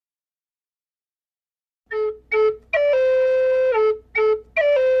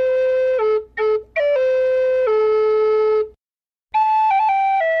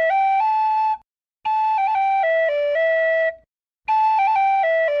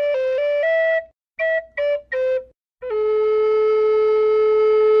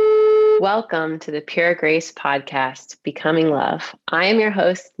Welcome to the Pure Grace podcast, Becoming Love. I am your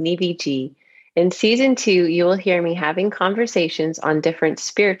host, Nivi G. In season 2, you will hear me having conversations on different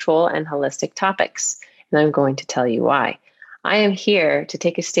spiritual and holistic topics, and I'm going to tell you why. I am here to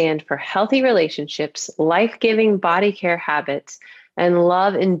take a stand for healthy relationships, life-giving body care habits, and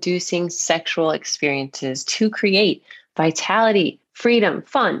love-inducing sexual experiences to create vitality, freedom,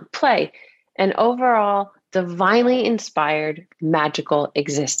 fun, play, and overall divinely inspired, magical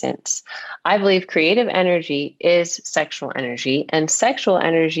existence. I believe creative energy is sexual energy, and sexual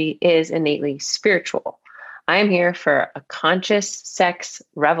energy is innately spiritual. I am here for a conscious sex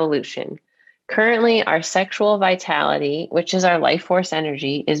revolution. Currently, our sexual vitality, which is our life force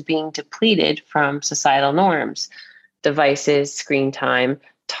energy, is being depleted from societal norms, devices, screen time,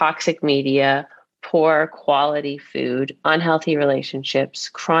 toxic media, poor quality food, unhealthy relationships,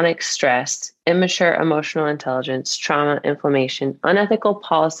 chronic stress, immature emotional intelligence, trauma, inflammation, unethical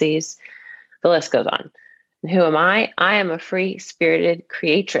policies. The list goes on. And who am I? I am a free-spirited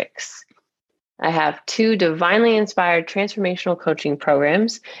creatrix. I have 2 divinely inspired transformational coaching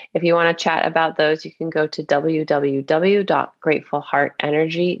programs. If you want to chat about those, you can go to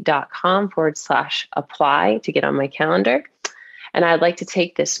www.gratefulheartenergy.com/apply to get on my calendar. And I'd like to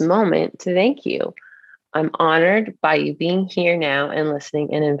take this moment to thank you. I'm honored by you being here now and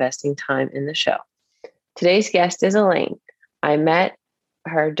listening and investing time in the show. Today's guest is Elaine. I met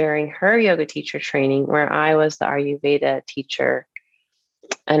her during her yoga teacher training where I was the Ayurveda teacher.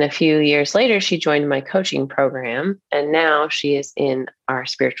 And a few years later, she joined my coaching program. And now she is in our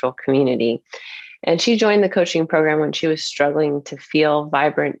spiritual community. And she joined the coaching program when she was struggling to feel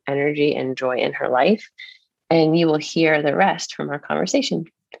vibrant energy and joy in her life. And you will hear the rest from our conversation.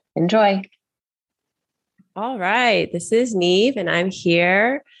 Enjoy. All right. This is Neve, and I'm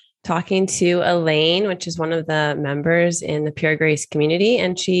here talking to Elaine, which is one of the members in the Pure Grace community.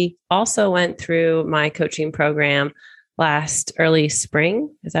 And she also went through my coaching program last early spring.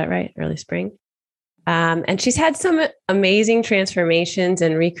 Is that right? Early spring. And she's had some amazing transformations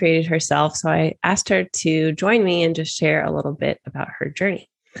and recreated herself. So I asked her to join me and just share a little bit about her journey.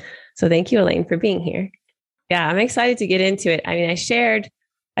 So thank you, Elaine, for being here. Yeah, I'm excited to get into it. I mean,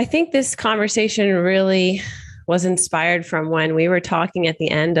 I think this conversation really was inspired from when we were talking at the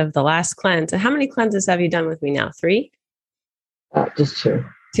end of the last cleanse. And how many cleanses have you done with me now? 3? Just 2.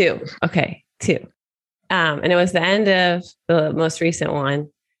 2. Okay, 2. And it was the end of the most recent one.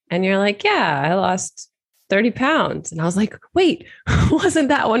 And you're like, yeah, I lost 30 pounds. And I was like, wait, wasn't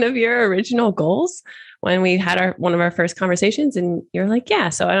that one of your original goals when we had one of our first conversations? And you're like, yeah.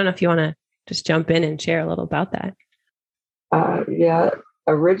 So I don't know if you want to just jump in and share a little about that. Yeah,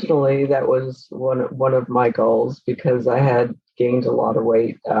 originally that was one of my goals because I had gained a lot of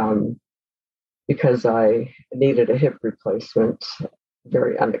weight because I needed a hip replacement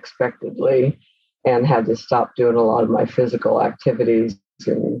very unexpectedly and had to stop doing a lot of my physical activities,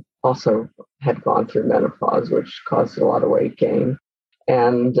 and also had gone through menopause, which caused a lot of weight gain.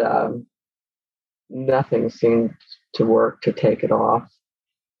 And nothing seemed to work to take it off.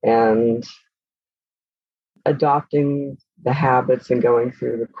 And adopting the habits and going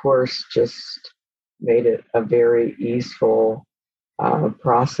through the course just made it a very easeful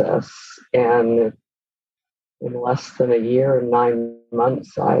process. And in less than a year and 9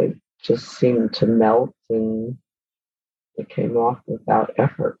 months, I just seemed to melt, and it came off without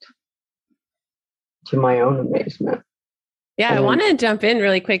effort, to my own amazement. Yeah, I want to jump in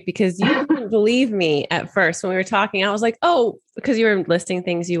really quick because you didn't believe me at first when we were talking. I was like, oh, because you were listing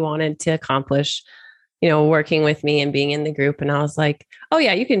things you wanted to accomplish, working with me and being in the group. And I was like, oh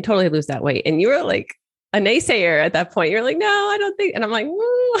yeah, you can totally lose that weight. And you were like a naysayer at that point. You're like, no, I don't think. And I'm like,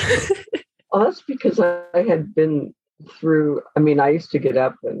 well, that's because I had been through, I used to get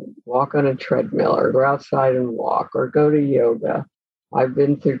up and walk on a treadmill or go outside and walk or go to yoga. I've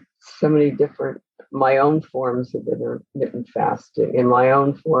been through so many different, my own forms of intermittent fasting and my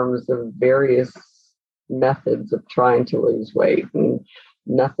own forms of various methods of trying to lose weight, and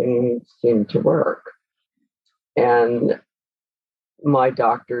nothing seemed to work. And my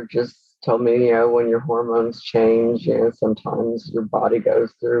doctor just told me, when your hormones change, sometimes your body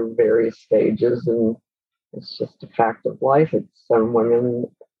goes through various stages, and it's just a fact of life. It's some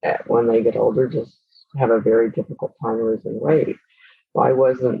women, when they get older, just have a very difficult time losing weight. Well, I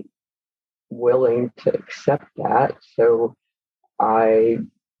wasn't willing to accept that, so I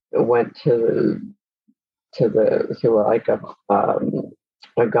went to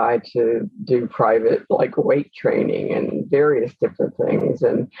a guy to do private weight training and various different things.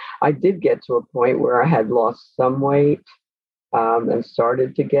 And I did get to a point where I had lost some weight and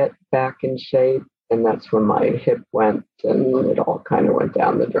started to get back in shape. And that's when my hip went and it all kind of went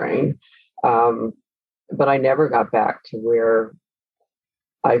down the drain. Um, but I never got back to where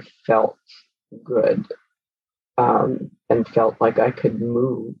I felt good, and felt like I could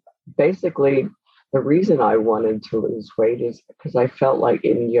move. Basically, the reason I wanted to lose weight is because I felt like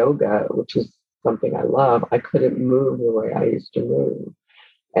in yoga, which is something I love, I couldn't move the way I used to move.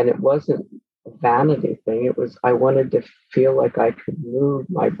 And it wasn't a vanity thing. It was, I wanted to feel like I could move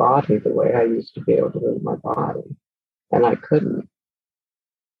my body the way I used to be able to move my body. And I couldn't.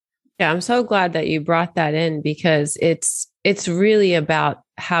 Yeah, I'm so glad that you brought that in because it's really about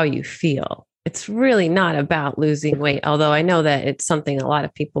how you feel. It's really not about losing weight, although I know that it's something a lot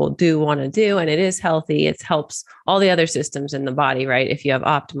of people do want to do and it is healthy. It helps all the other systems in the body, right? If you have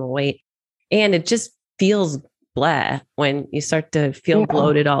optimal weight. And it just feels blah when you start to feel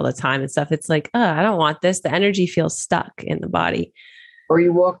bloated all the time and stuff. It's like, oh, I don't want this. The energy feels stuck in the body. Or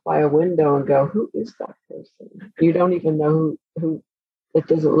you walk by a window and go, who is that person? You don't even know who it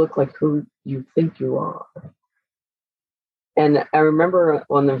doesn't look like who you think you are. And I remember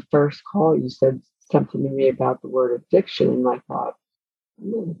on the first call, you said something to me about the word addiction. And I thought,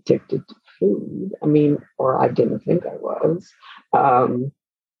 I'm not addicted to food. I mean, or I didn't think I was.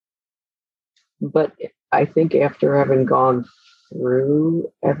 But I think after having gone through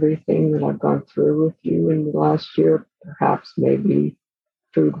everything that I've gone through with you in the last year, perhaps maybe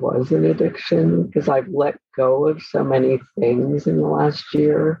food was an addiction because I've let go of so many things in the last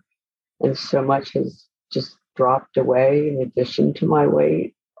year and so much has just dropped away in addition to my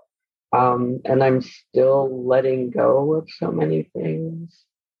weight. And I'm still letting go of so many things,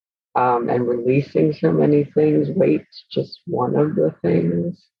 and releasing so many things. Weight's just one of the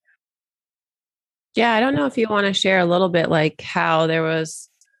things. Yeah, I don't know if you want to share a little bit like how there was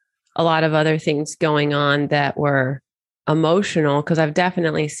a lot of other things going on that were emotional, because I've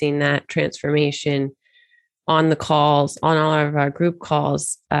definitely seen that transformation on the calls, on all of our group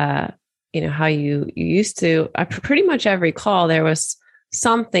calls. How you used to, pretty much every call, there was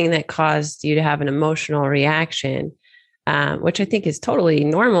something that caused you to have an emotional reaction, which I think is totally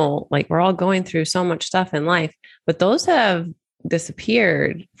normal. Like we're all going through so much stuff in life, but those have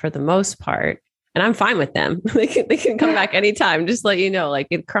disappeared for the most part. And I'm fine with them. They can come back anytime. Just let you know, like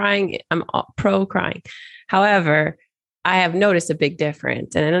in crying, I'm pro crying. However, I have noticed a big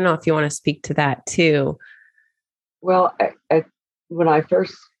difference. And I don't know if you want to speak to that too. Well, when I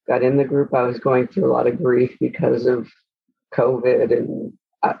first got in the group, I was going through a lot of grief because of COVID, and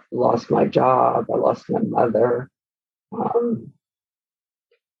I lost my job. I lost my mother.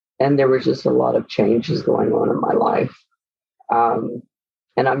 And there was just a lot of changes going on in my life.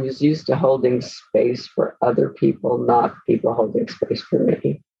 And I'm just used to holding space for other people, not people holding space for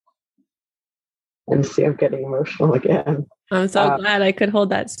me. And see, I'm getting emotional again. I'm so glad I could hold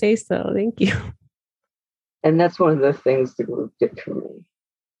that space, though. Thank you. And that's one of the things the group did for me,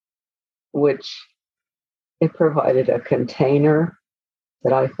 which it provided a container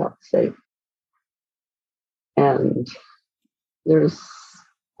that I felt safe. And there's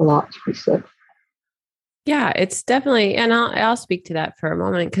a lot to be said. Yeah, it's definitely, and I'll speak to that for a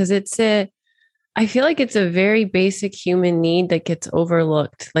moment because I feel like it's a very basic human need that gets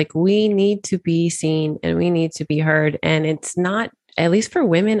overlooked. Like we need to be seen and we need to be heard. And it's not, at least for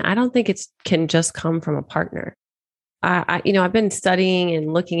women, I don't think it can just come from a partner. I've been studying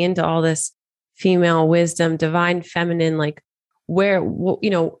and looking into all this female wisdom, divine feminine, like what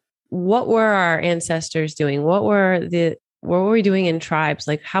were our ancestors doing? What were we doing in tribes?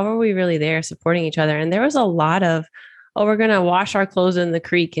 Like, how are we really there supporting each other? And there was a lot of, we're going to wash our clothes in the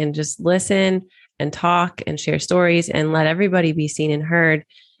creek and just listen and talk and share stories and let everybody be seen and heard.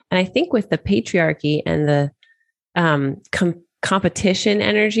 And I think with the patriarchy and the competition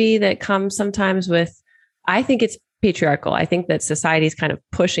energy that comes sometimes with, I think it's patriarchal. I think that society is kind of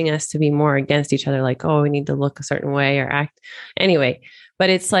pushing us to be more against each other, like, oh, we need to look a certain way or act anyway. But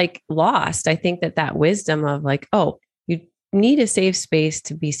it's like lost. I think that wisdom of like, oh, you need a safe space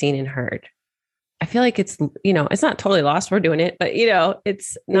to be seen and heard. I feel like it's not totally lost. We're doing it, but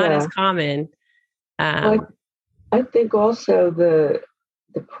it's not as common. Well, I think also the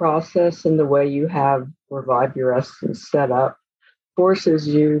process and the way you have Revive Your Essence set up forces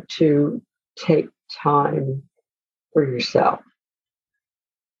you to take time for yourself,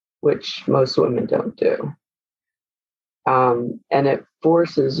 which most women don't do. And it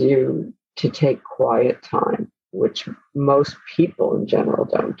forces you to take quiet time, which most people in general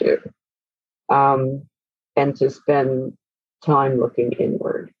don't do. And to spend time looking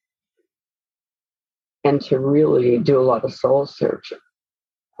inward and to really do a lot of soul searching,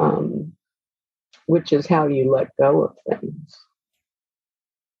 which is how you let go of things.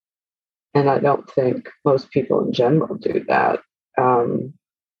 And I don't think most people in general do that.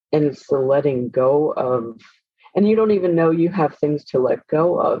 And it's the letting go of, and you don't even know you have things to let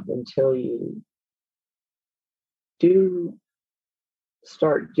go of until you do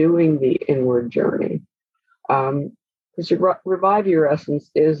start doing the inward journey. Because Revive Your Essence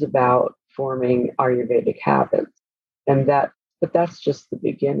is about forming Ayurvedic habits. But that's just the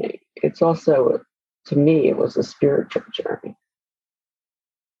beginning. It's also, to me, it was a spiritual journey.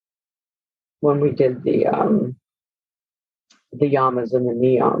 When we did the yamas and the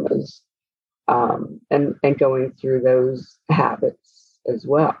niyamas, and going through those habits as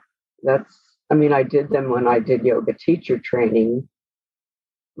well. I did them when I did yoga teacher training,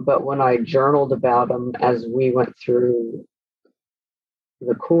 but when I journaled about them as we went through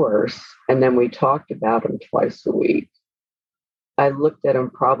the course, and then we talked about them twice a week, I looked at them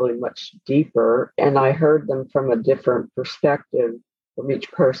probably much deeper, and I heard them from a different perspective from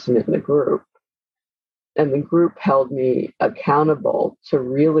each person in the group. And the group held me accountable to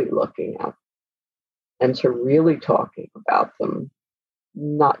really looking at them and to really talking about them,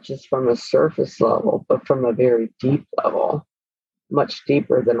 not just from a surface level, but from a very deep level, much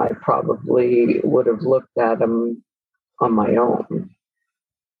deeper than I probably would have looked at them on my own.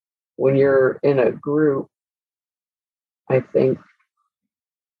 When you're in a group, I think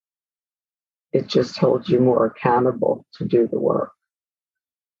it just holds you more accountable to do the work,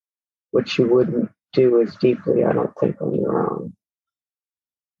 which you wouldn't do as deeply, I don't think, on your own.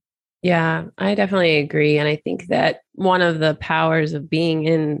 Yeah, I definitely agree. And I think that one of the powers of being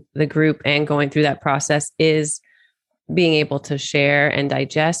in the group and going through that process is being able to share and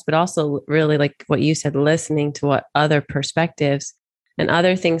digest, but also really, like what you said, listening to what other perspectives and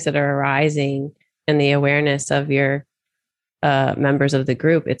other things that are arising and the awareness of your members of the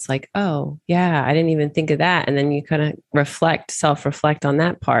group. It's like, oh, yeah, I didn't even think of that. And then you kind of self-reflect on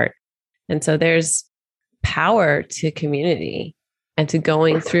that part. And so there's power to community and to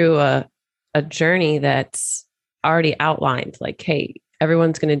going through a journey that's already outlined, like, hey,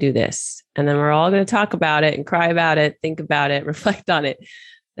 everyone's going to do this. And then we're all going to talk about it and cry about it, think about it, reflect on it.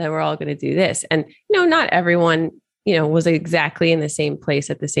 Then we're all going to do this. And, not everyone, was exactly in the same place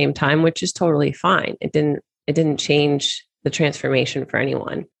at the same time, which is totally fine. It didn't change the transformation for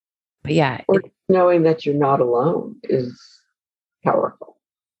anyone. But yeah. Or knowing that you're not alone is powerful.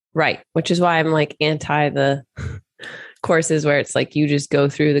 Right. Which is why I'm like anti the courses where it's like you just go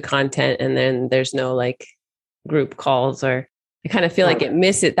through the content and then there's no like group calls, or I kind of feel like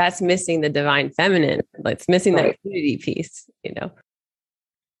that's missing the divine feminine. Like it's missing that community piece,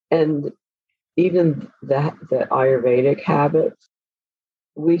 And even the Ayurvedic habits,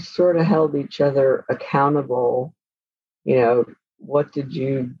 we sort of held each other accountable. What did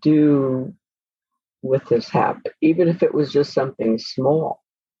you do with this habit? Even if it was just something small.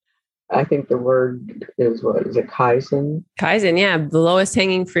 I think the word is, what is it, Kaizen? Kaizen, yeah. The lowest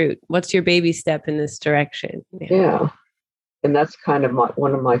hanging fruit. What's your baby step in this direction? Yeah. And that's kind of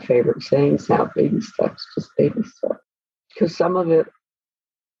one of my favorite sayings now, baby steps, just baby steps. Because some of it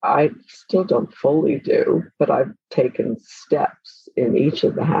I still don't fully do, but I've taken steps in each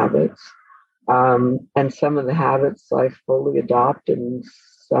of the habits. And some of the habits I fully adopt and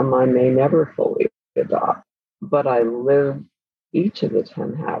some I may never fully adopt. But I live each of the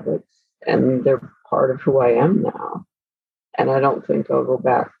 10 habits, and they're part of who I am now. And I don't think I'll go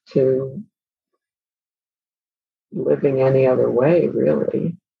back to living any other way,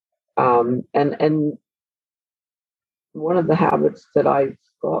 really. And one of the habits that I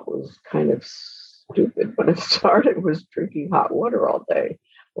thought was kind of stupid when it started was drinking hot water all day.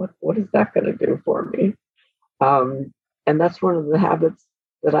 What is that going to do for me? And that's one of the habits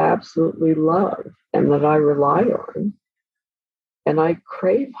that I absolutely love and that I rely on. And I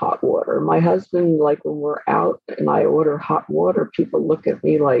crave hot water. My husband, like when we're out and I order hot water, people look at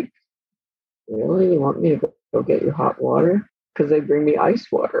me like, really? You want me to go get you hot water? Because they bring me ice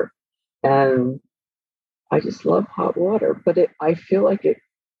water. And I just love hot water. But I feel like it,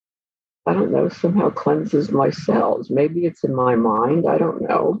 I don't know, somehow cleanses my cells. Maybe it's in my mind. I don't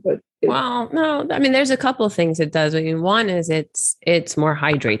know. But well, no, I mean, there's a couple of things it does. I mean, one is it's more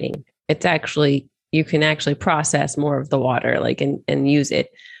hydrating. It's actually, you can actually process more of the water, like, and use it.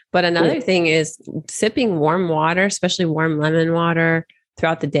 But another thing is sipping warm water, especially warm lemon water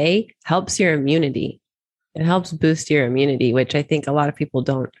throughout the day, helps your immunity. It helps boost your immunity, which I think a lot of people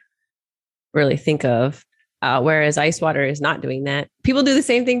don't really think of. Whereas ice water is not doing that. People do the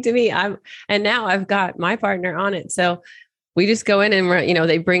same thing to me. And now I've got my partner on it. So we just go in and we're,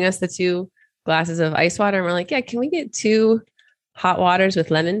 they bring us the 2 glasses of ice water and we're like, yeah, can we get 2 hot waters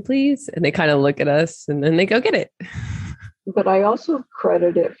with lemon, please? And they kind of look at us and then they go get it. But I also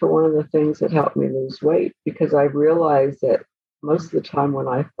credit it for one of the things that helped me lose weight, because I realized that most of the time when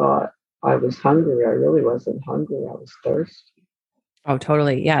I thought I was hungry, I really wasn't hungry. I was thirsty. Oh,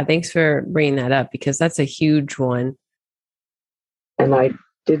 totally. Yeah. Thanks for bringing that up because that's a huge one. And I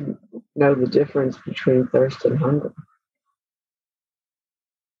didn't know the difference between thirst and hunger.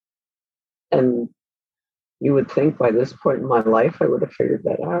 And you would think by this point in my life, I would have figured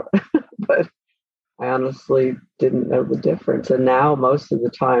that out. But I honestly didn't know the difference. And now, most of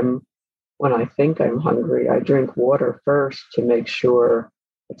the time, when I think I'm hungry, I drink water first to make sure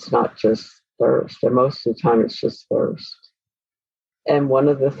it's not just thirst. And most of the time, it's just thirst. And one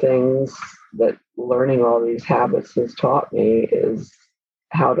of the things that learning all these habits has taught me is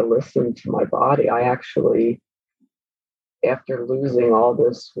how to listen to my body. I actually, after losing all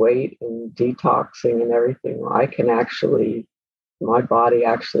this weight and detoxing and everything, my body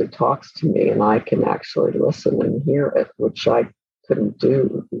actually talks to me and I can actually listen and hear it, which I couldn't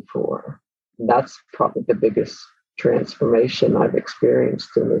do before. And that's probably the biggest transformation I've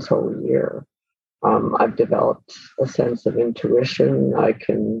experienced in this whole year. I've developed a sense of intuition. I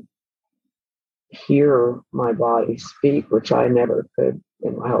can hear my body speak, which I never could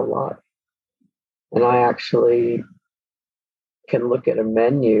in my whole life. And I actually can look at a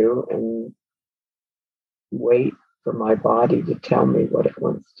menu and wait for my body to tell me what it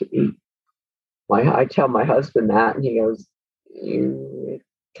wants to eat. I tell my husband that, and he goes, "It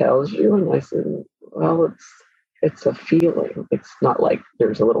tells you?" And I said, "Well, it's a feeling. It's not like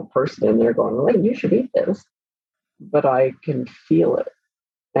there's a little person in there going, well, you should eat this." But I can feel it.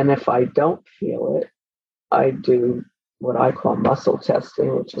 And if I don't feel it, I do what I call muscle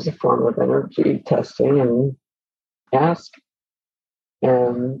testing, which is a form of energy testing, and ask.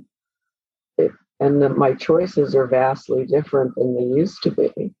 And my choices are vastly different than they used to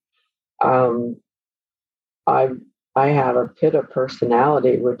be. Um, I I have a pitta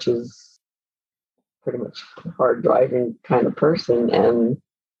personality, which is pretty much a hard driving kind of person, and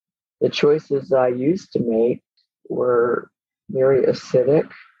the choices I used to make were very acidic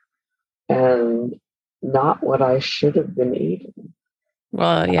and not what I should have been eating.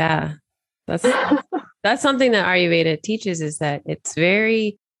 Well, yeah, that's that's something that Ayurveda teaches is that it's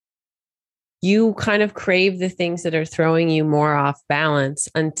very, you kind of crave the things that are throwing you more off balance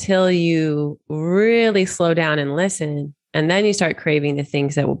until you really slow down and listen. And then you start craving the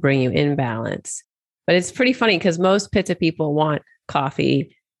things that will bring you in balance. But it's pretty funny because most Pitta people want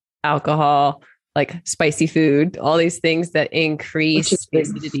coffee, alcohol, like spicy food, all these things that increase which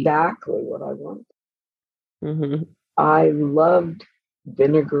is exactly what I want. Mm-hmm. I loved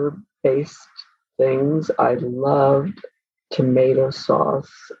vinegar-based things. I loved tomato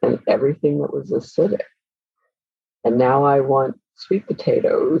sauce and everything that was acidic. And now I want sweet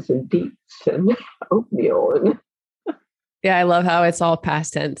potatoes and beets and oatmeal. And yeah, I love how it's all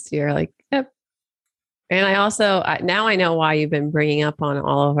past tense. You're like, yep. And I also, now I know why you've been bringing up on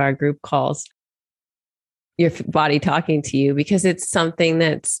all of our group calls your body talking to you, because it's something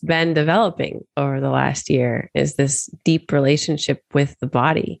that's been developing over the last year, is this deep relationship with the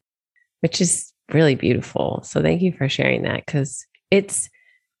body, which is really beautiful. So thank you for sharing that, because it's,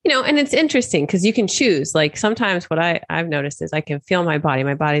 and it's interesting because you can choose. Like sometimes what I've noticed is I can feel my body.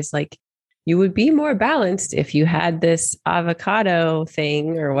 My body's like, you would be more balanced if you had this avocado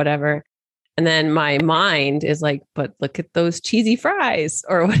thing or whatever. And then my mind is like, but look at those cheesy fries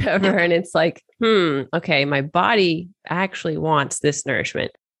or whatever. And it's like, okay, my body actually wants this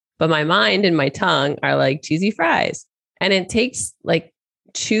nourishment, but my mind and my tongue are like cheesy fries. And it takes like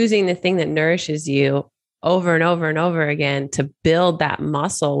choosing the thing that nourishes you over and over and over again to build that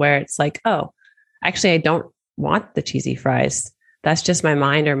muscle where it's like, oh, actually, I don't want the cheesy fries. That's just my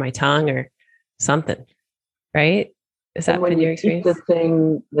mind or my tongue or something. Right? Is that been your experience? Eat the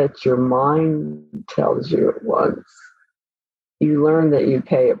thing that your mind tells you it wants, you learn that you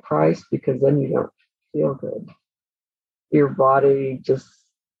pay a price because then you don't feel good. Your body just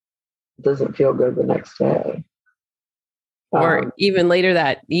doesn't feel good the next day. Or even later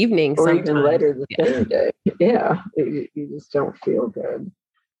that evening. Or sometimes. Even later the same day. Yeah, you just don't feel good.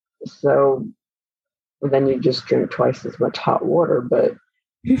 So then you just drink twice as much hot water, but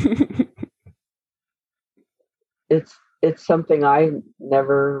it's something I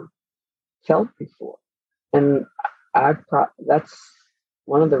never felt before. And that's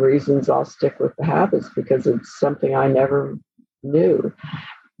one of the reasons I'll stick with the habits, because it's something I never knew.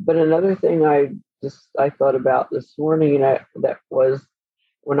 But another thing I thought about this morning, that was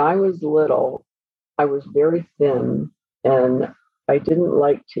when I was little, I was very thin and I didn't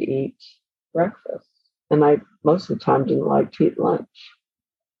like to eat breakfast. And I most of the time didn't like to eat lunch.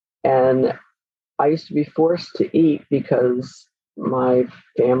 And I used to be forced to eat because my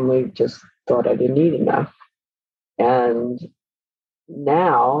family just thought I didn't eat enough. And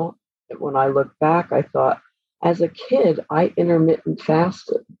now, when I look back, I thought, as a kid, I intermittent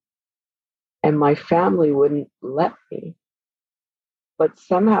fasted and my family wouldn't let me. But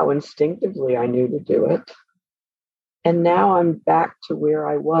somehow instinctively, I knew to do it. And now I'm back to where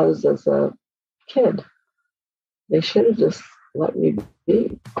I was as a kid. They should have just let me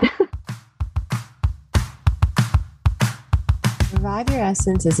be. Revive Your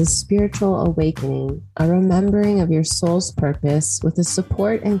Essence is a spiritual awakening, a remembering of your soul's purpose with the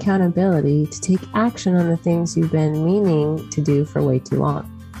support and accountability to take action on the things you've been meaning to do for way too long.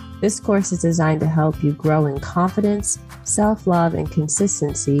 This course is designed to help you grow in confidence, self-love, and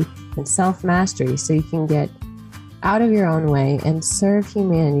consistency, and self-mastery so you can get out of your own way and serve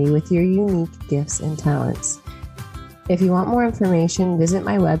humanity with your unique gifts and talents. If you want more information, visit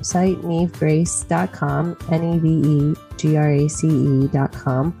my website, nevegrace.com,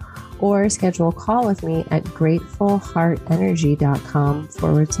 nevegrace.com, or schedule a call with me at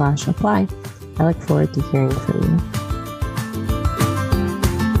gratefulheartenergy.com/apply. I look forward to hearing from you.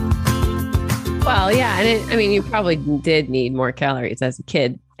 Well, yeah. And you probably did need more calories as a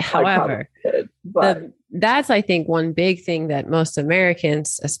kid. However, that's, I think, one big thing that most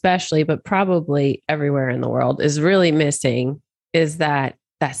Americans, especially, but probably everywhere in the world, is really missing is that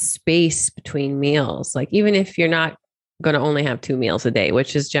space between meals. Like, even if you're not going to only have 2 meals a day,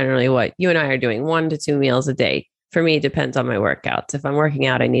 which is generally what you and I are doing, 1 to 2 meals a day. For me, it depends on my workouts. If I'm working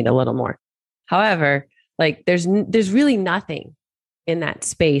out, I need a little more. However, like there's really nothing in that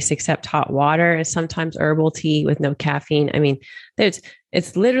space except hot water and sometimes herbal tea with no caffeine. I mean, it's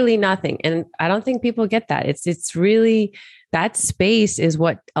literally nothing. And I don't think people get that. It's really, that space is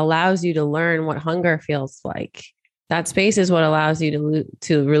what allows you to learn what hunger feels like. That space is what allows you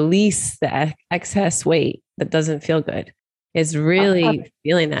to release the excess weight that doesn't feel good. It's really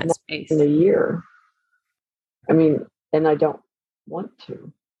feeling that space. In a year. I mean, and I don't want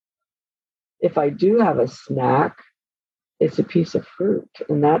to. If I do have a snack, it's a piece of fruit,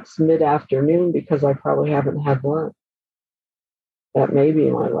 and that's mid-afternoon because I probably haven't had lunch. That may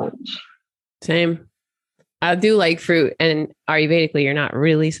be my lunch. Same. I do like fruit, and Ayurvedically, you're not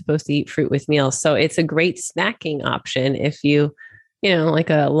really supposed to eat fruit with meals. So it's a great snacking option if you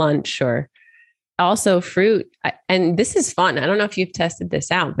like a lunch, or also fruit. And this is fun. I don't know if you've tested this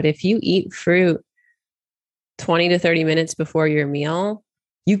out, but if you eat fruit 20 to 30 minutes before your meal,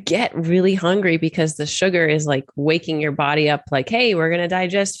 you get really hungry because the sugar is like waking your body up like, hey, we're going to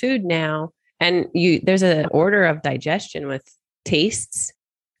digest food now. And there's an order of digestion with tastes.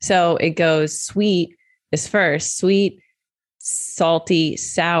 So it goes sweet is first, sweet, salty,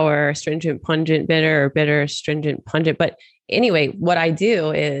 sour, astringent, pungent, bitter, or bitter, astringent, pungent. But anyway, what I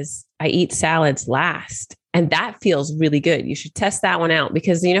do is I eat salads last. And that feels really good. You should test that one out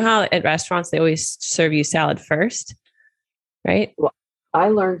because you know how at restaurants, they always serve you salad first, right? Well, I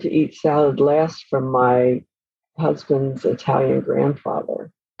learned to eat salad last from my husband's Italian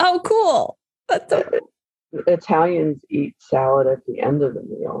grandfather. Oh, cool. That's so cool. Italians eat salad at the end of the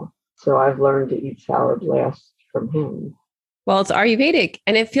meal. So I've learned to eat salad last from him. Well, it's Ayurvedic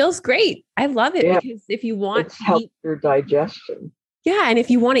and it feels great. I love it because if you want to help your digestion. Yeah. And if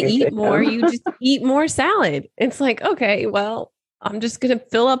you want to eat more, you just eat more salad. It's like, okay, well, I'm just going to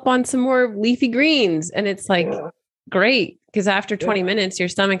fill up on some more leafy greens. And it's like, great. Because after 20 minutes, your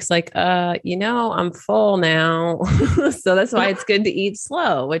stomach's like, I'm full now. So that's why it's good to eat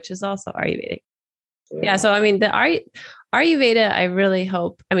slow, which is also Ayurvedic. Yeah. So, I mean, the Ayurveda, I really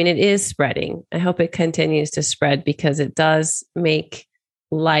hope, it is spreading. I hope it continues to spread because it does make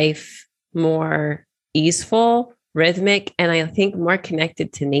life more easeful, rhythmic, and I think more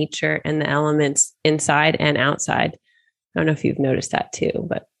connected to nature and the elements inside and outside. I don't know if you've noticed that too,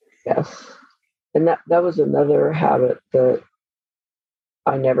 but. Yes. And that was another habit that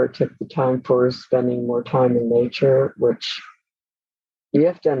I never took the time for, spending more time in nature, which you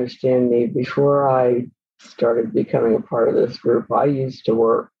have to understand me. Before I started becoming a part of this group, I used to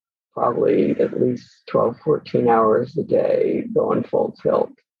work probably at least 12, 14 hours a day going full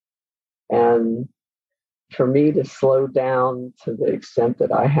tilt. And for me to slow down to the extent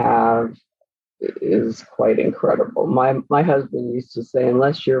that I have is quite incredible. My husband used to say,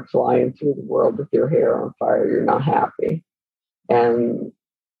 unless you're flying through the world with your hair on fire, you're not happy. And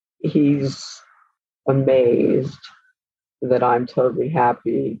he's amazed that I'm totally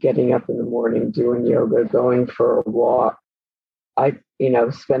happy getting up in the morning, doing yoga, going for a walk.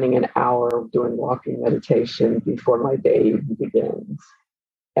 Spending an hour doing walking meditation before my day begins.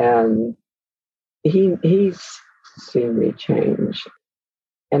 And he's seen me change.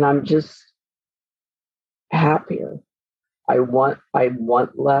 And I'm just happier. I want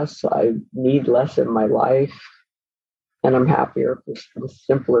less. I need less in my life. and I'm happier with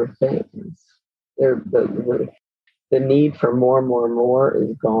simpler things. The need for more and more and more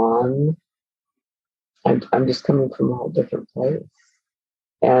is gone. I'm just coming from a whole different place.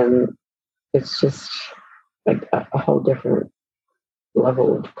 And it's just like a whole different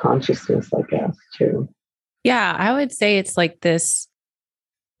level of consciousness, I guess, too. Yeah, I would say it's like this.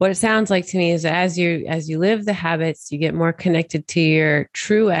 What it sounds like to me is as you live the habits, you get more connected to your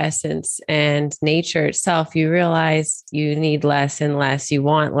true essence and nature itself. You realize you need less and less, you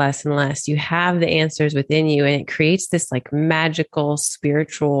want less and less. You have the answers within you, and it creates this like magical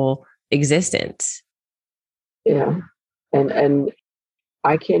spiritual existence. Yeah. And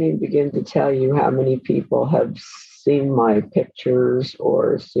I can't even begin to tell you how many people have seen my pictures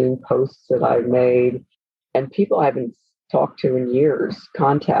or seen posts that I've made, and people I haven't talked to in years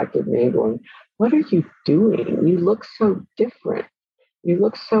contacted me going, "What are you doing? You look so different. You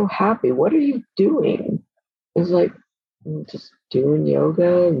look so happy. What are you doing?" It's like, I'm just doing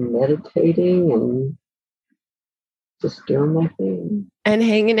yoga and meditating and just doing my thing. And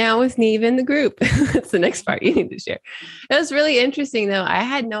hanging out with Neve in the group. That's the next part you need to share. It was really interesting though. I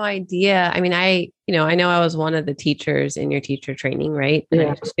had no idea. I mean, I know I was one of the teachers in your teacher training, right? And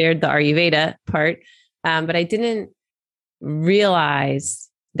Yeah. I shared the Ayurveda part. But I didn't realize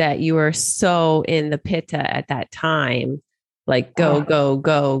that you were so in the pitta at that time, like go, go,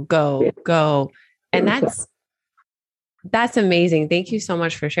 go, go, go. And that's amazing. Thank you so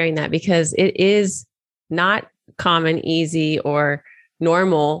much for sharing that, because it is not common, easy, or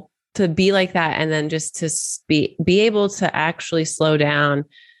normal to be like that. And then just to be able to actually slow down,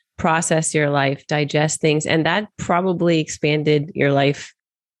 process your life, digest things. And that probably expanded your life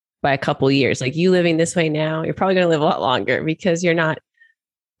by a couple of years. Like you living this way now, you're probably going to live a lot longer because you're not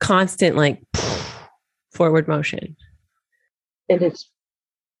constant like forward motion. And it's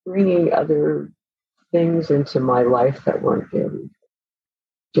bringing other things into my life that weren't there.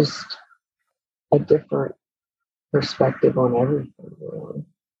 Just a different perspective on everything. Really.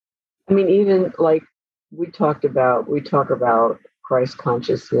 I mean, even like we talk about Christ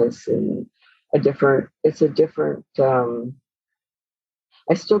consciousness and it's a different,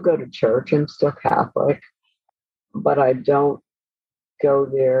 I still go to church. I'm still Catholic, but I don't go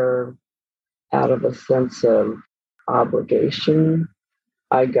there out of a sense of obligation.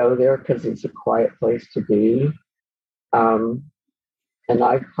 I go there because it's a quiet place to be. And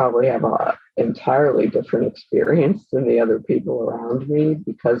I probably have an entirely different experience than the other people around me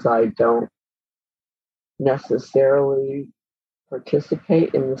because I don't necessarily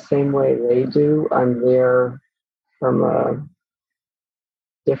participate in the same way they do. I'm there from a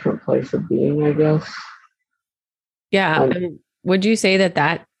different place of being, I guess. Yeah. And would you say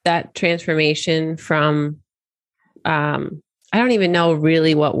that transformation from, I don't even know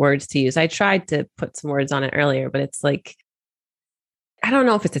really what words to use. I tried to put some words on it earlier, but it's like, I don't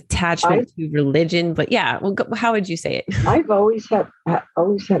know if it's attachment to religion, but yeah. Well, how would you say it? I've always had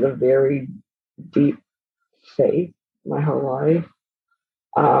a very deep faith my whole life.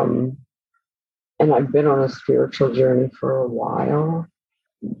 And I've been on a spiritual journey for a while,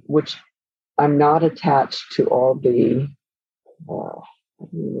 which I'm not attached to all the, I don't know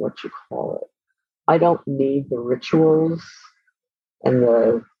what you call it. I don't need the rituals and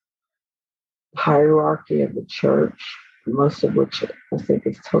the hierarchy of the church, most of which I think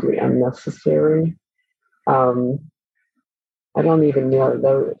is totally unnecessary. I don't even know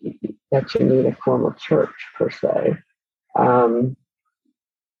though that you need a formal church per se. But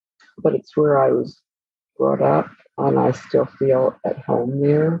it's where I was brought up, and I still feel at home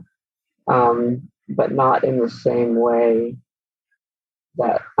there, but not in the same way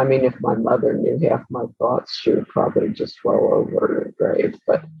that, I mean, if my mother knew half my thoughts, she would probably just roll over in her grave.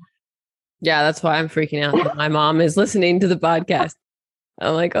 But yeah, that's why I'm freaking out. My mom is listening to the podcast.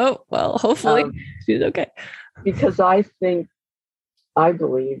 I'm like, oh, well, hopefully she's okay. Because I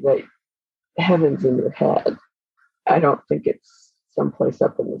believe that heaven's in your head. I don't think it's someplace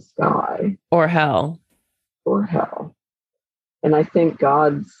up in the sky. Or hell. And I think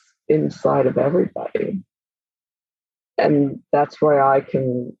God's inside of everybody. And that's why I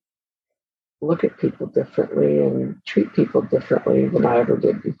can look at people differently and treat people differently than I ever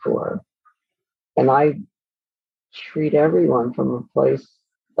did before. And I treat everyone from a place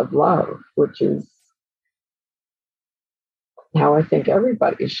of love, which is how I think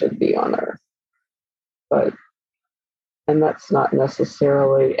everybody should be on earth. And that's not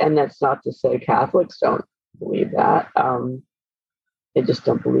necessarily, and that's not to say Catholics don't believe that. They just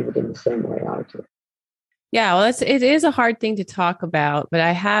don't believe it in the same way I do. Yeah, well, it is a hard thing to talk about, but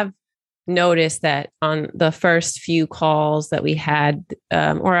I have noticed that on the first few calls that we had,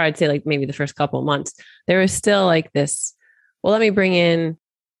 or I'd say like maybe the first couple of months, there was still like this, well, let me bring in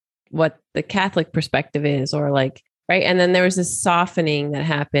what the Catholic perspective is, or like, right. And then there was this softening that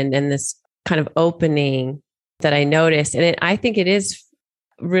happened and this kind of opening that I noticed. And I think it is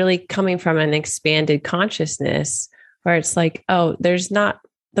really coming from an expanded consciousness where it's like, oh, there's not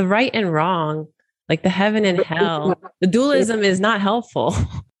the right and wrong, like the heaven and hell. The dualism is not helpful.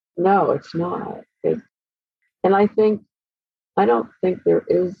 No, it's not. And I don't think there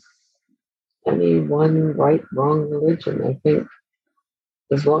is any one right, wrong religion. I think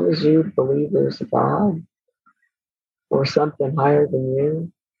as long as you believe there's a God or something higher than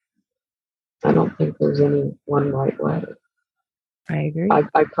you, I don't think there's any one right way. I agree.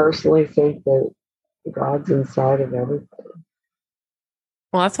 I personally think that God's inside of everything.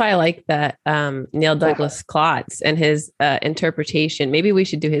 Well, that's why I like that Neil Douglas Klotz and his interpretation. Maybe we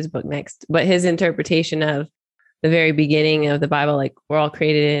should do his book next, but his interpretation of the very beginning of the Bible, like we're all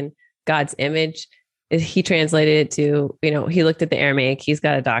created in God's image. He translated it to, he looked at the Aramaic, he's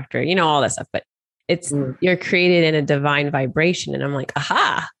got a doctorate, all that stuff, but it's you're created in a divine vibration. And I'm like,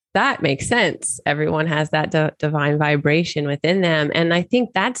 aha, that makes sense. Everyone has that divine vibration within them. And I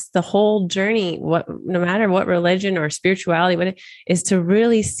think that's the whole journey, no matter what religion or spirituality, what it is, to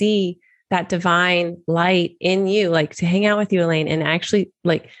really see that divine light in you, like to hang out with you, Elaine, and actually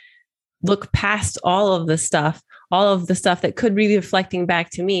like look past all of the stuff that could be reflecting back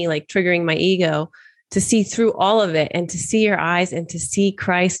to me, like triggering my ego, to see through all of it and to see your eyes and to see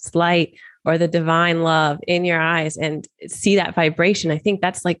Christ's light or the divine love in your eyes and see that vibration. I think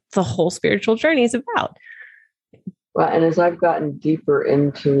that's like the whole spiritual journey is about. Well, and as I've gotten deeper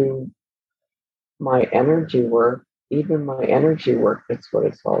into my energy work, even my energy work, that's what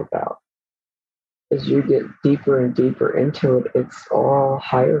it's all about. As you get deeper and deeper into it, it's all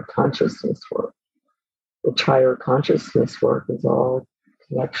higher consciousness work. Which higher consciousness work is all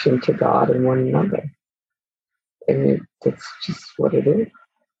connection to God and one another. And it's just what it is.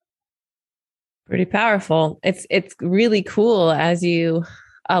 Pretty powerful. It's really cool as you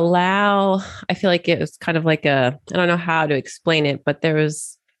allow, I feel like it was kind of like I don't know how to explain it, but there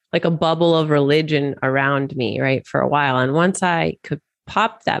was like a bubble of religion around me, right, for a while. And once I could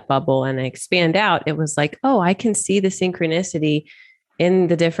pop that bubble and expand out, it was like, oh, I can see the synchronicity in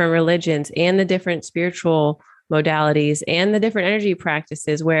the different religions and the different spiritual modalities and the different energy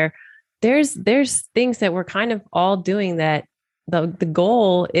practices where there's things that we're kind of all doing that the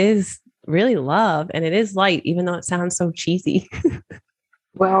goal is really love and it is light, even though it sounds so cheesy.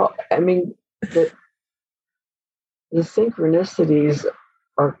 Well, I mean, the synchronicities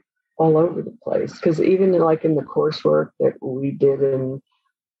are all over the place because even like in the coursework that we did in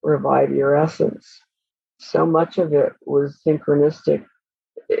Revive Your Essence, so much of it was synchronistic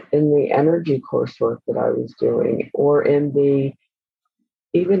in the energy coursework that I was doing, or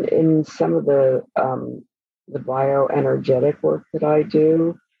even in some of the bioenergetic work that I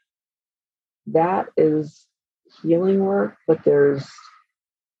do. That is healing work, but there's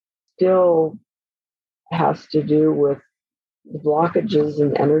still has to do with the blockages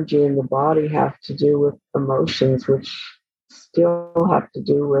and energy in the body have to do with emotions, which still have to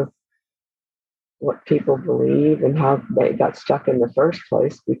do with what people believe and how they got stuck in the first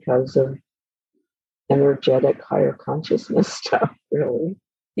place because of energetic higher consciousness stuff, really.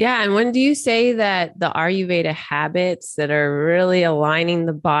 Yeah. And when do you say that the Ayurveda habits that are really aligning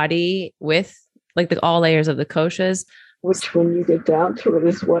the body with like all layers of the koshas? Which when you get down to it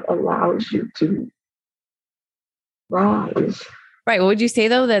is what allows you to rise. Right. Well, would you say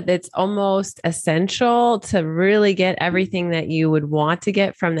though that it's almost essential to really get everything that you would want to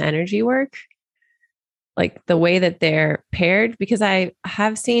get from the energy work? Like the way that they're paired? Because I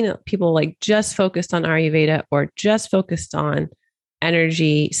have seen people like just focused on Ayurveda or just focused on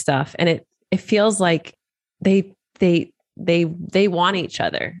energy stuff. And it feels like they want each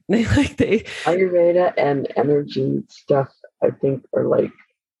other. Ayurveda and energy stuff, I think, are like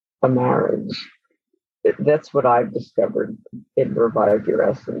a marriage. That's what I've discovered in Revive Your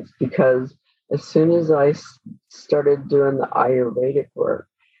Essence, because as soon as I started doing the Ayurvedic work,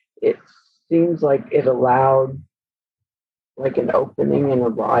 it seems like it allowed like an opening and a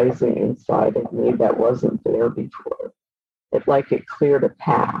rising inside of me that wasn't there before. It cleared a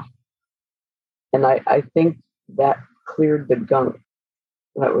path. And I think that cleared the gunk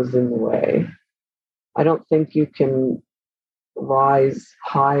that was in the way. I don't think you can rise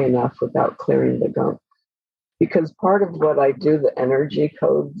high enough without clearing the gunk. Because part of what I do, the energy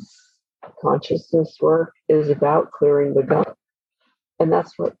codes consciousness work, is about clearing the gunk. And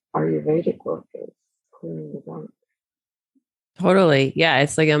that's what Ayurvedic work is, clearing the gunk. Totally. Yeah.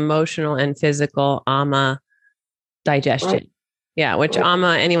 It's like emotional and physical ama digestion. Right. Yeah. Which Right.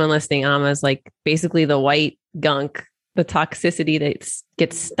 ama, anyone listening, ama is like basically the white gunk, the toxicity that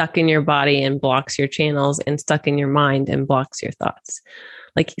gets stuck in your body and blocks your channels and stuck in your mind and blocks your thoughts.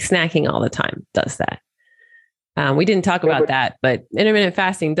 Like snacking all the time does that. We didn't talk Yeah, about that, but intermittent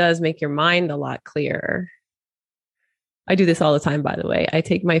fasting does make your mind a lot clearer. I do this all the time, by the way. I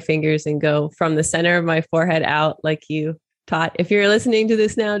take my fingers and go from the center of my forehead out, like you taught. If you're listening to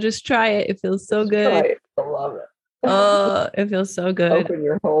this now, just try it. It feels so good. right. I love it. Oh, it feels so good. Open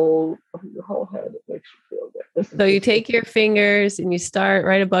your whole head. It makes you feel good. So you take your fingers and you start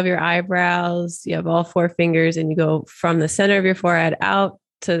right above your eyebrows. You have all four fingers and you go from the center of your forehead out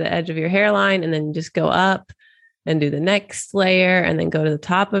to the edge of your hairline, and then you just go up and do the next layer and then go to the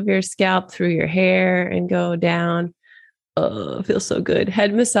top of your scalp through your hair and go down. Oh, it feels so good.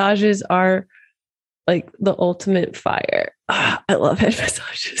 Head massages are like the ultimate fire. I love head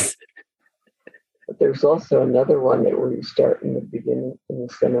massages. But there's also another one that where you start in the beginning, in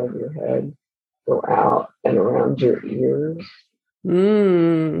the center of your head, go out and around your ears,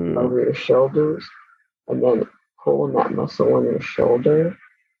 over your shoulders, and then pull on that muscle on your shoulder.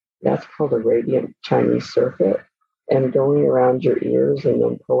 That's called a radiant Chinese circuit. And going around your ears and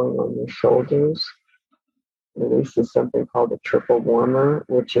then pulling on your shoulders releases something called a triple warmer,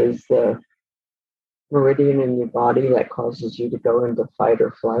 which is the meridian in your body that causes you to go into fight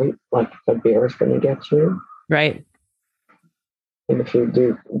or flight, like if a bear is going to get you. Right. And if you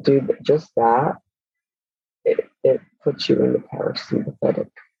do just that, it puts you in the parasympathetic.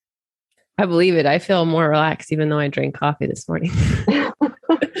 I believe it. I feel more relaxed even though I drank coffee this morning.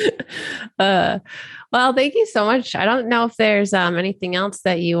 Well, thank you so much. I don't know if there's anything else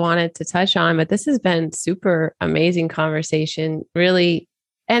that you wanted to touch on, but this has been super amazing conversation, really.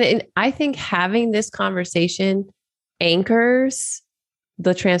 And I think having this conversation anchors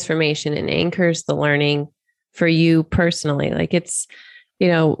the transformation and anchors the learning for you personally. Like it's,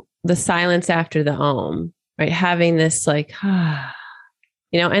 the silence after the om, right? Having this like, and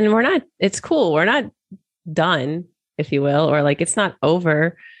it's cool. We're not done, if you will, or like it's not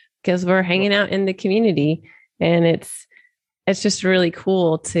over because we're hanging out in the community, and it's just really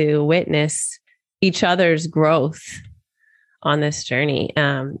cool to witness each other's growth on this journey. So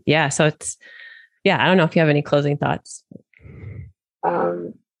I don't know if you have any closing thoughts.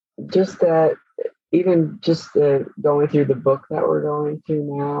 Just that even just going through the book that we're going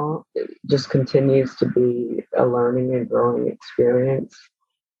through now, it just continues to be a learning and growing experience.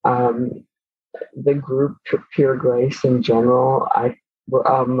 The group Pure Grace in general,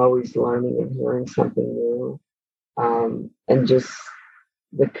 I'm always learning and hearing something new, and just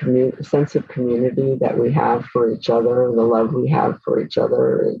the sense of community that we have for each other, the love we have for each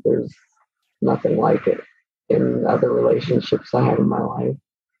other. There's nothing like it in other relationships I have in my life.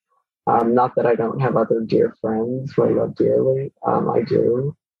 Not that I don't have other dear friends who I love dearly. I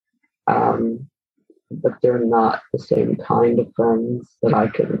do. But they're not the same kind of friends that I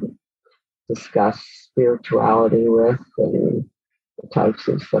can discuss spirituality with and the types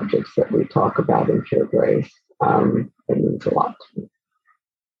of subjects that we talk about in Pure Grace. It means a lot to me.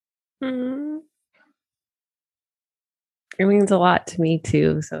 Mm-hmm. It means a lot to me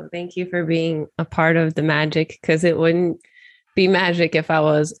too. So thank you for being a part of the magic, because it wouldn't be magic if I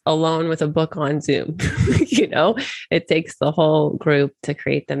was alone with a book on Zoom. It takes the whole group to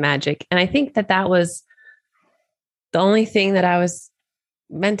create the magic. And I think that was the only thing that I was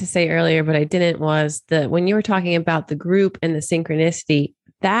meant to say earlier, but I didn't, was that when you were talking about the group and the synchronicity,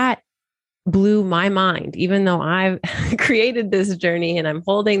 that blew my mind. Even though I've created this journey and I'm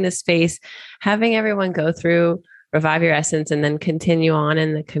holding this space, having everyone go through Revive Your Essence and then continue on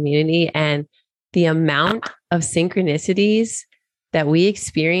in the community, and the amount of synchronicities that we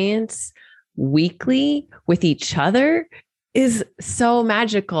experience weekly with each other is so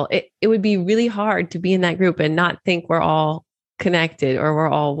magical. It would be really hard to be in that group and not think we're all connected or we're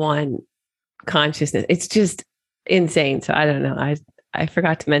all one consciousness. It's just insane. So I don't know. I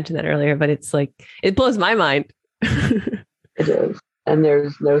forgot to mention that earlier, but it's like, it blows my mind. It is. And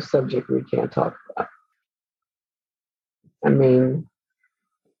there's no subject we can't talk about. I mean,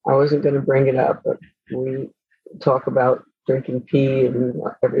 I wasn't going to bring it up, but we talk about drinking pee and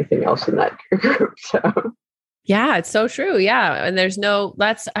everything else in that group. So yeah, it's so true. Yeah. And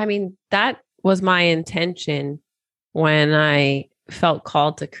that was my intention when I felt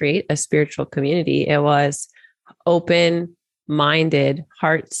called to create a spiritual community. It was open-minded,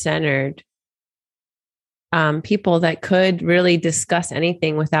 heart-centered people that could really discuss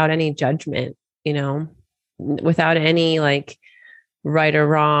anything without any judgment, without any like right or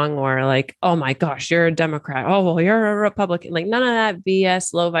wrong, or like, oh my gosh, you're a Democrat. Oh, well, you're a Republican. Like none of that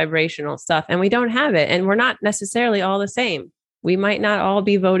BS, low vibrational stuff. And we don't have it. And we're not necessarily all the same. We might not all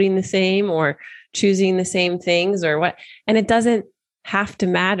be voting the same or choosing the same things or what. And it doesn't have to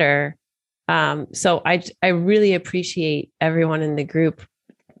matter. So I really appreciate everyone in the group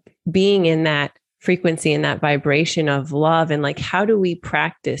being in that frequency and that vibration of love. And like, how do we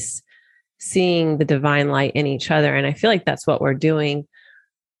practice seeing the divine light in each other? And I feel like that's what we're doing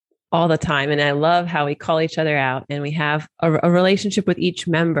all the time. And I love how we call each other out and we have a relationship with each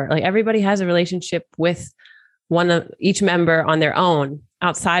member. Like everybody has a relationship with one of each member on their own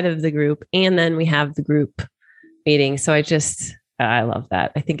outside of the group. And then we have the group meeting. So I love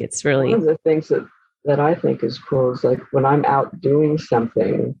that. I think it's really one of the things that I think is cool is like when I'm out doing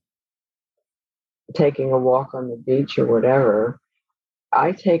something, taking a walk on the beach or whatever,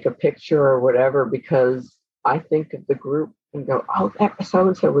 I take a picture or whatever because I think of the group and go, oh, so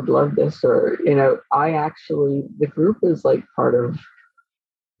and so would love this. Or, the group is like part of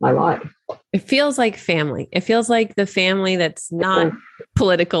my life. It feels like family. It feels like the family that's not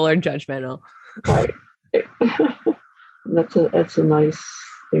political or judgmental. Right. That's a nice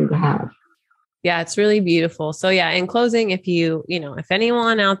thing to have. Yeah, it's really beautiful. So yeah, in closing, if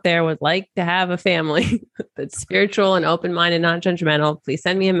anyone out there would like to have a family that's spiritual and open-minded, not judgmental, please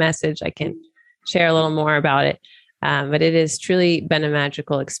send me a message. I can share a little more about it. But it has truly been a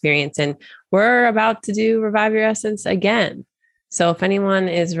magical experience. And we're about to do Revive Your Essence again. So if anyone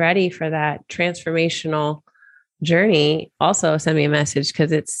is ready for that transformational journey, also send me a message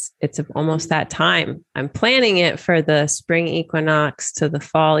because it's almost that time. I'm planning it for the spring equinox to the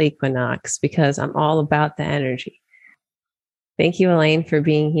fall equinox because I'm all about the energy. Thank you, Elaine, for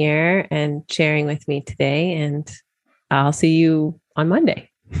being here and sharing with me today. And I'll see you on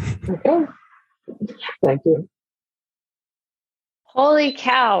Monday. Okay. Thank you. Holy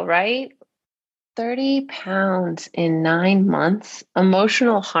cow, right? 30 pounds in 9 months,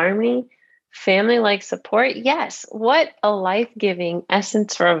 emotional harmony, family-like support. Yes, what a life-giving,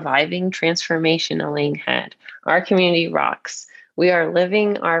 essence-reviving transformation Elaine had. Our community rocks. We are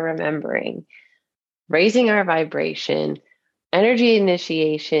living our remembering, raising our vibration, energy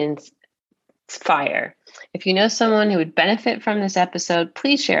initiations, fire. If you know someone who would benefit from this episode,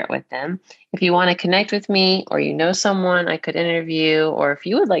 please share it with them. If you want to connect with me or you know someone I could interview, or if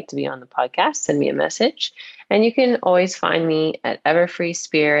you would like to be on the podcast, send me a message. And you can always find me at Everfree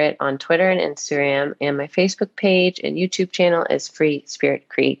Spirit on Twitter and Instagram, and my Facebook page and YouTube channel is Free Spirit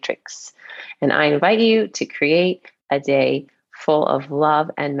Creatrix. And I invite you to create a day full of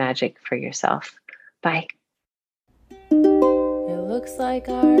love and magic for yourself. Bye. It looks like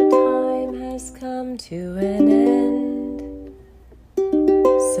our time has come to an end.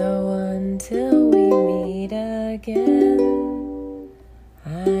 So until we meet again,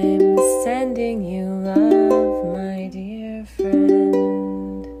 I'm sending you love, my dear friend.